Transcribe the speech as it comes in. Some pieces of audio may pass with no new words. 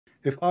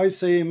If I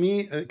say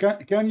me,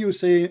 can you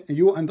say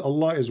you and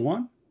Allah is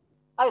one?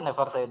 I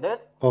never said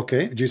that.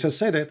 Okay, Jesus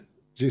said it.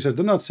 Jesus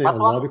did not say But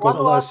Allah because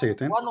Allah is what?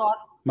 Satan. One what?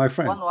 My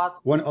friend,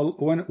 One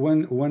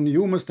what? when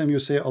you Muslim you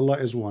say Allah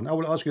is one, I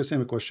will ask you the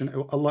same question.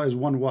 Allah is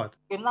one what?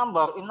 In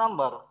number.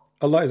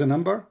 Allah is a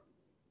number?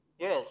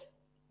 Yes.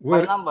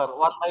 Where, by number.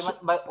 One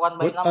by well,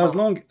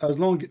 number. as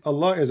long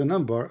Allah is a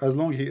number, as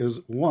long He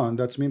is one,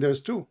 that's mean there's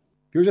two.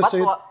 You just But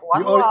said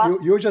one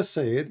what? you just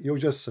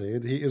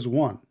said He is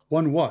one.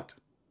 One what?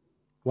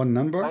 One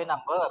number? By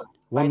number.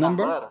 One By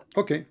number?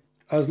 Okay.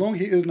 As long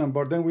He is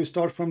number, then we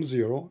start from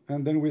 0,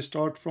 and then we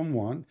start from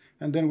 1,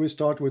 and then we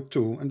start with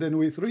 2, and then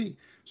we 3.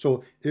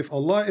 So if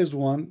Allah is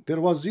 1,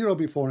 there was 0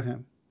 before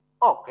Him.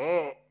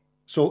 Okay.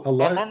 So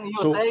Allah. And then you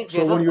So say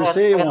so when you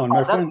say one,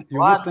 my friend, you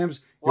one.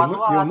 Muslims,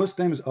 you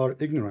Muslims are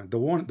ignorant. The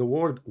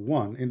word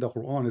one in the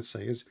Quran, it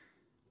says,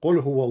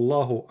 "Qul huwa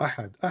Allahu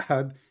ahad."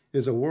 Ahad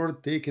is a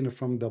word taken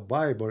from the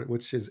Bible,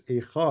 which is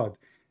echad.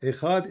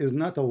 Echad is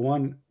not a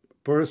one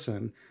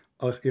person.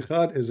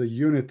 Echad is a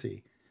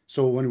unity.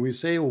 So when we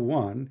say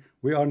one,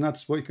 we are not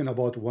speaking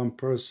about one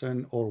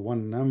person or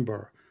one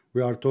number.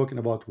 We are talking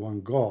about one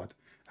God.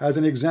 As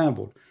an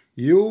example,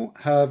 you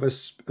have a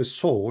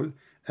soul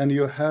and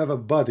you have a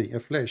body, a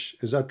flesh.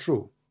 Is that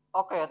true?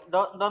 Okay,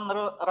 don't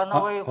run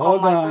away from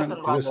hold my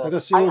on. question,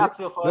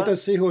 brother. Let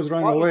us see who's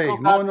running away.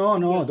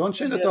 No. Don't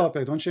change the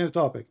topic. Don't change the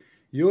topic.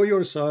 You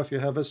yourself, you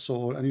have a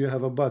soul and you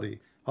have a body.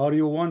 Are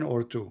you one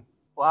or two?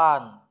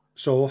 One.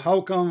 So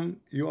how come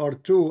you are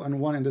two and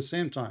one in the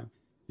same time?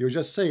 You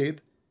just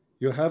said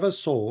you have a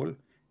soul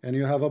and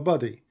you have a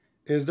body.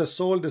 Is the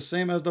soul the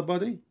same as the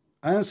body?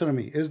 Answer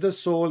me. Is the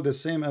soul the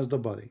same as the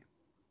body?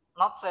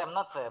 Not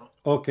same.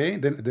 Okay,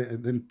 then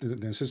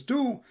this is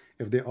two.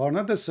 If they are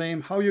not the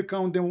same, how you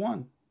count them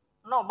one?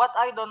 No, but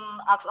I don't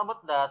ask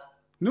about that.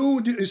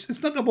 No,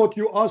 it's not about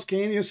you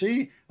asking, you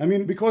see. I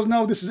mean, because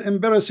now this is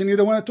embarrassing. You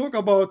don't want to talk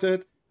about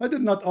it. I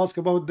did not ask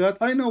about that.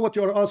 I know what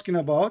you are asking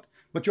about,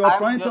 but you are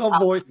trying to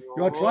avoid.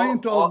 You are trying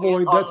to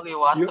avoid that.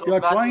 You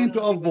are trying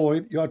to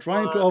avoid. You are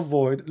trying to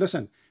avoid.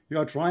 Listen, you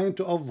are trying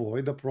to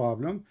avoid the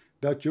problem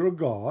that your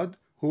God,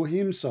 who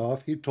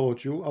Himself He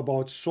taught you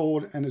about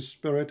soul and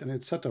spirit and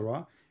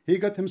etc., He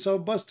got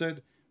Himself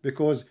busted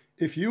because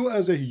if you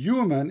as a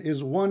human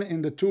is one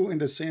in the two in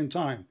the same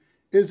time,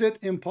 is it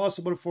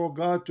impossible for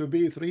God to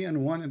be 3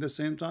 and 1 at the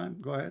same time?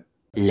 Go ahead.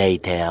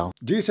 Later.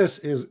 Jesus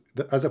is,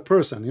 as a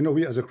person, you know,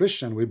 we as a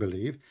Christian, we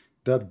believe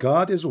that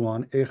God is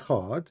one,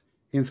 echad,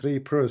 in 3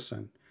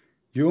 persons.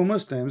 You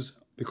Muslims,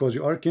 because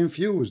you are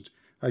confused,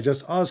 I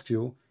just asked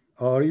you,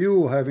 are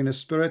you having a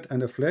spirit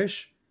and a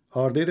flesh?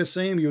 Are they the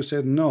same? You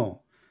said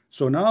no.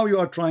 So now you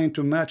are trying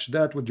to match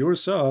that with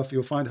yourself.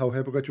 You find how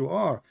hypocrite you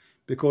are.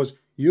 Because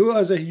you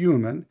as a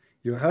human,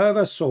 you have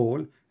a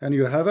soul and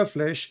you have a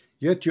flesh,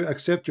 yet you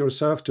accept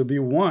yourself to be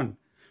one.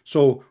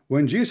 So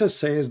when Jesus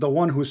says, the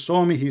one who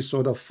saw me, he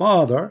saw the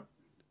Father,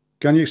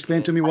 can you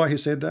explain to me why he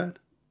said that?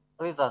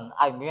 Listen,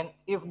 I mean,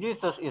 if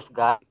Jesus is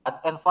God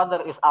and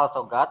Father is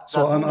also God.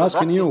 So I'm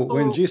asking you,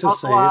 when Jesus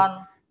said,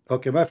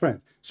 okay, my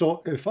friend,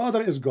 so if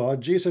Father is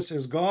God, Jesus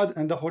is God,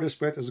 and the Holy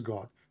Spirit is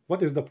God.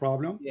 What is the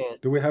problem? Yes.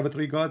 Do we have a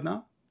 3 God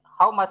now?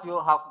 How much you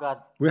have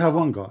God? We have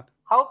 1 God.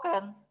 How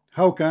can?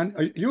 How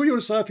can? You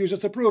yourself, you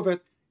just approve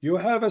it. You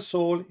have a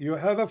soul, you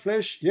have a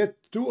flesh, yet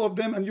 2 of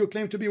them, and you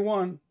claim to be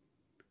one.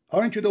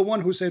 Aren't you the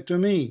one who said to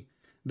me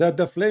that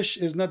the flesh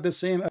is not the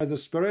same as the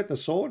spirit, the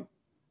soul?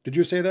 Did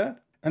you say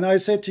that? And I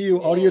said to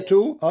you, are you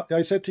 2?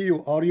 I said to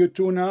you, are you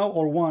 2 now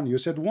or 1? You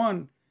said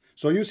 1.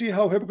 So you see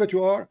how hypocrite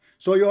you are?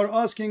 So you are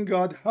asking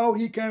God how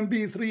He can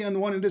be 3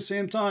 and 1 at the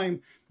same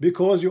time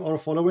because you are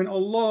following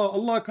Allah.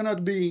 Allah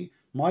cannot be.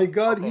 My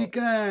God, okay. He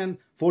can,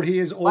 for He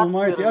is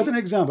Almighty. As an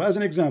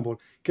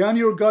example, can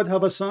your God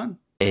have a son?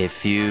 A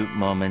few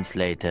moments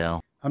later.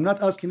 I'm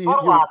not asking you.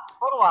 For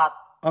what?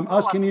 I'm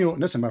asking you.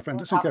 Listen, my friend.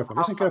 Listen carefully.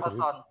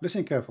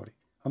 Listen carefully.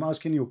 I'm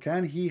asking you.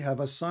 Can he have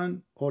a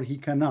son or he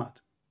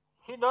cannot?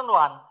 He don't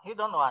want. He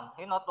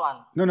not one.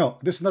 No.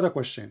 This is not a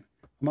question.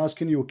 I'm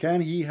asking you. Can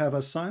he have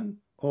a son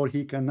or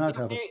he cannot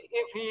have a son?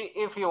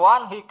 If he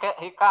want, he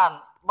can.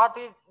 But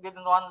he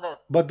didn't want that.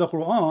 But the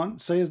Quran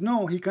says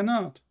no, he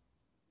cannot.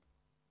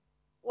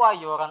 Why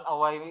you run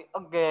away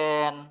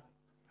again?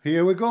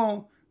 Here we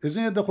go.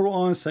 Isn't it the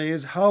Quran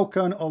says, how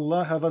can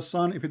Allah have a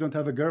son if you don't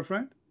have a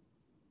girlfriend?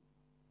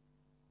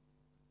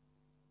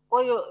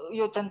 Why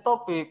you change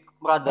topic,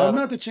 brother? I'm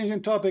not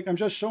changing topic. I'm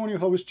just showing you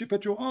how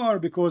stupid you are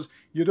because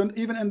you don't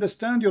even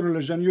understand your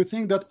religion. You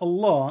think that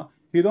Allah,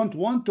 He don't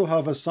want to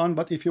have a son,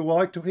 but if you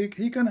like to,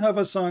 He can have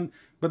a son.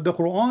 But the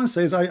Quran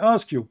says, I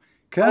ask you,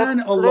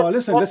 can Allah,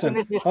 listen,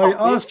 I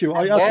ask you,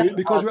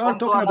 because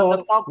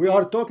we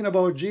are talking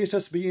about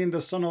Jesus being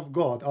the Son of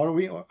God. Are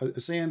we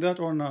saying that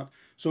or not?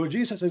 So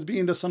Jesus is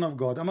being the Son of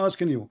God. I'm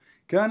asking you,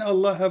 can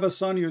Allah have a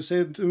son? You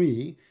said to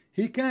me,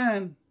 He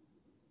can.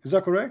 Is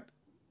that correct?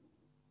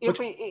 If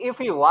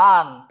he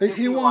want. If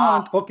he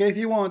want. Okay, if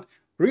he want.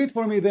 Read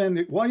for me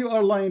then. Why you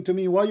are lying to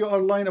me? Why you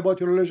are lying about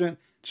your religion?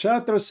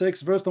 Chapter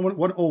 6, verse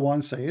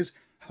 101 says,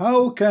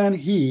 how can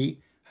he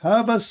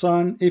have a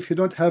son if he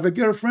don't have a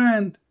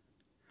girlfriend?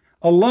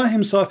 Allah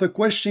himself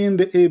questioned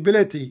the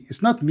ability.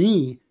 It's not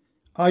me.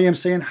 I am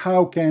saying,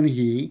 how can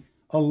he?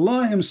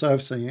 Allah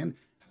himself saying,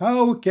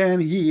 how can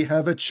he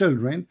have a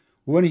children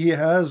when he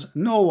has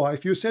no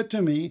wife? You said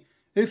to me,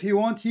 if he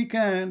want, he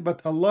can.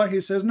 But Allah,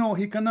 he says, no,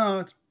 he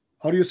cannot.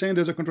 Are you saying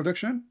there's a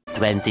contradiction?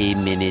 20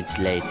 minutes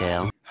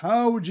later.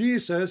 How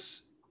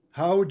Jesus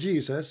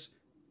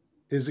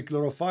is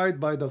glorified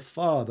by the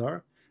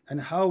Father,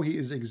 and how he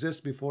is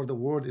exist before the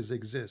word is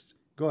exist.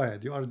 Go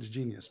ahead, you are the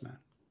genius, man.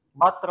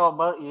 But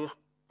trouble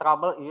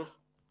is,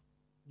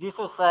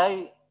 Jesus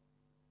say,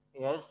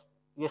 yes,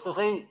 Jesus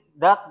say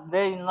that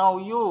they know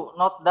you,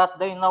 not that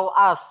they know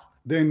us.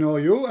 They know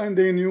you and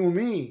they knew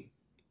me.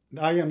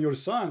 I am your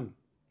son.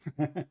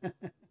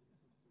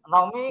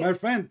 Now me, My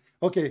friend,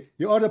 okay,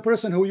 you are the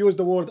person who used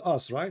the word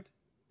us, right?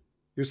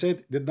 You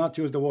said did not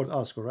use the word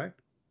us, correct?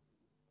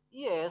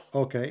 yes.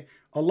 Okay.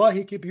 Allah,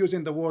 he keep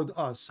using the word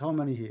us. How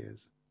many he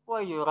is?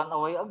 Why you run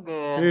away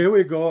again? Here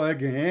we go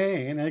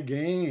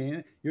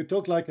again. You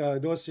talk like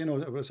those,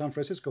 San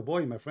Francisco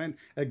boy, my friend.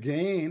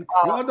 Again,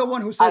 you are the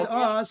one who said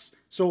us.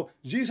 So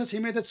Jesus, he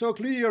made it so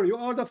clear. You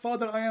are the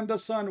Father, I am the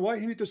Son. Why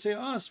he need to say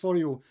us for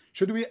you?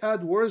 Should we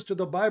add words to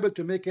the Bible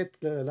to make it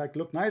like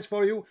look nice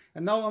for you?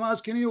 And now I'm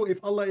asking you, if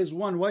Allah is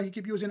one, why he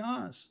keep using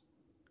us?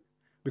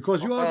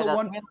 Because you are the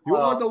one. You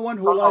are the one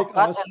who like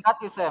us.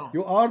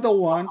 You are the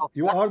one.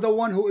 You are the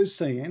one who is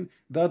saying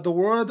that the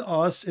word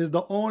us is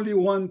the only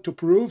one to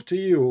prove to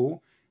you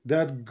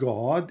that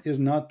God is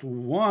not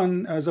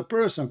one as a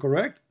person.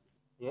 Correct?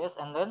 Yes,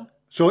 and then.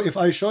 So if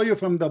I show you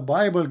from the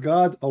Bible,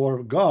 God,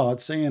 our God,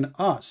 saying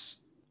us,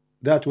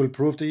 that will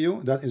prove to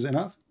you that is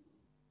enough.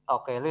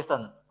 Okay,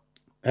 listen.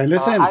 Hey,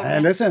 listen.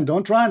 Listen.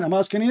 Don't try. I'm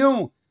asking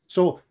you.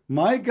 So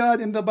my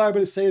God in the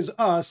Bible says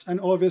us, and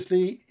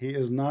obviously he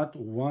is not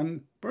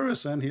one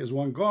person, he is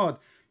one God.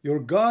 Your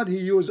God, he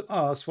used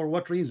us for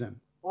what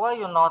reason? Why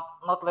you not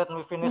let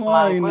me finish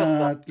Why my question?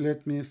 not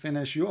let me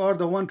finish? You are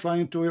the one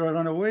trying to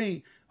run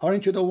away.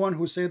 Aren't you the one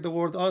who said the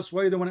word us?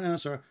 Why you don't want to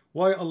answer?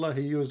 Why Allah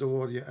he used the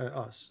word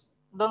us?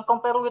 Don't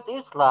compare with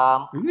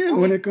Islam. Yeah,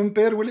 when I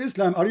compare with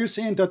Islam, are you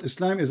saying that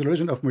Islam is a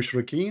religion of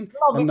mushrikeen?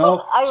 No, And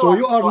because now, so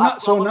you are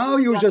not. So what now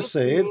you just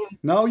said, Christianity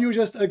now you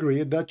just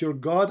agreed that your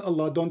God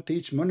Allah don't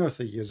teach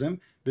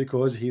monotheism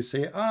because he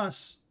say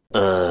us.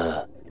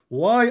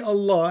 Why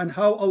Allah and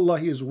how Allah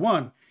he is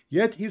one?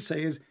 Yet he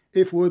says,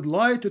 if we would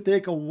like to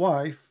take a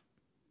wife,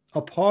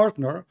 a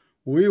partner,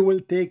 we will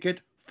take it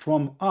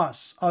from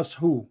us. Us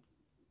who?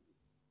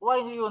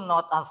 Why do you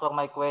not answer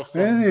my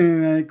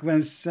question? My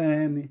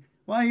question.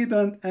 Why you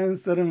don't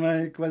answer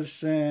my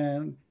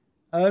question?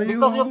 Are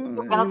Because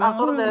you cannot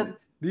answer that.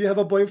 Do you have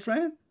a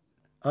boyfriend?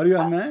 Are you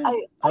a man?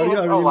 Are you have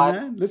a a real wife.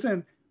 man?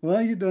 Listen,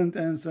 why you don't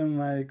answer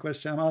my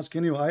question? I'm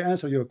asking you. I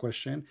answer your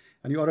question,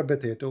 and you are a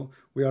potato.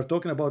 We are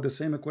talking about the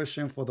same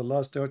question for the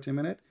last 30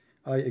 minutes.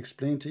 I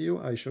explained to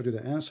you. I showed you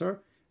the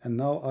answer, and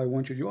now I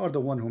want you. You are the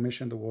one who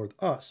mentioned the word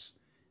us.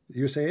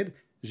 You said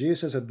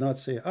Jesus did not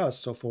say us.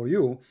 So for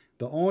you,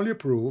 the only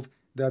proof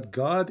that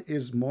God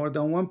is more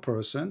than one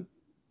person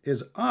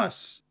is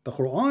us. The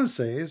Quran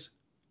says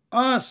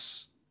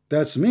us.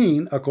 That's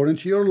mean, according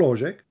to your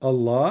logic,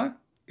 Allah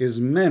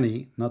is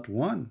many, not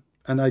one.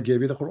 And I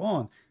gave you the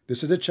Quran.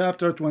 This is the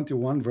chapter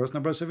 21, verse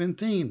number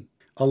 17.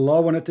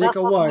 Allah want to take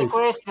a wife.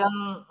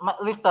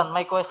 Listen,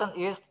 my question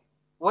is,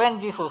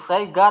 when Jesus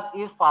say God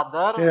is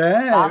Father,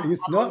 Yeah, Son,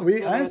 it's not.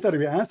 Holy Spirit.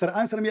 We answer.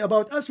 Answer me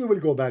about us. We will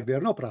go back there.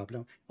 No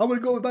problem. I will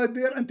go back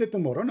there until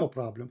tomorrow. No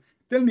problem.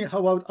 Tell me how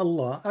about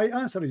Allah. I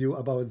answer you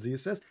about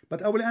Jesus,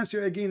 but I will answer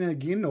you again and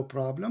again. No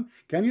problem.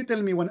 Can you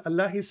tell me when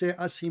Allah he say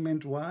us, he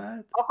meant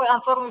what? Okay,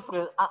 answer me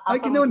first.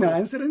 No,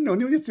 answer. No,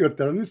 it's your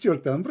turn. It's your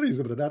turn, please,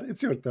 brother.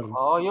 It's your turn.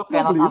 Oh, you No,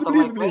 cannot please, answer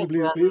please, my please,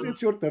 please, question. please.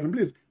 It's your turn,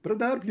 please,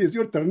 brother. Please,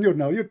 your turn.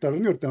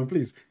 Your turn,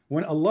 please.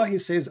 When Allah he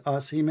says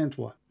us, he meant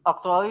what?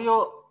 Actually,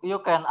 you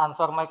can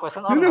answer my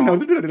question or No, no?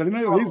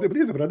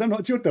 please, brother. No,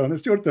 it's your turn.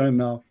 It's your turn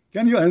now.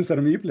 Can you answer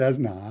me, please,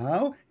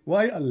 now?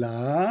 Why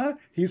Allah?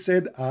 He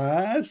said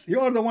us. You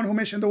are the one who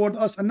mentioned the word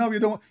us, and now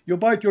you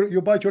bite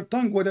your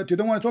tongue with it. You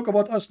don't want to talk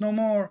about us no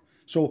more.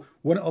 So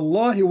when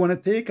Allah he want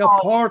to take a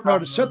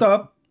partner, shut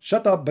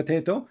up,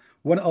 potato.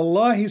 When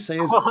Allah he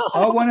says,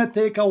 I want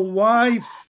to take a wife,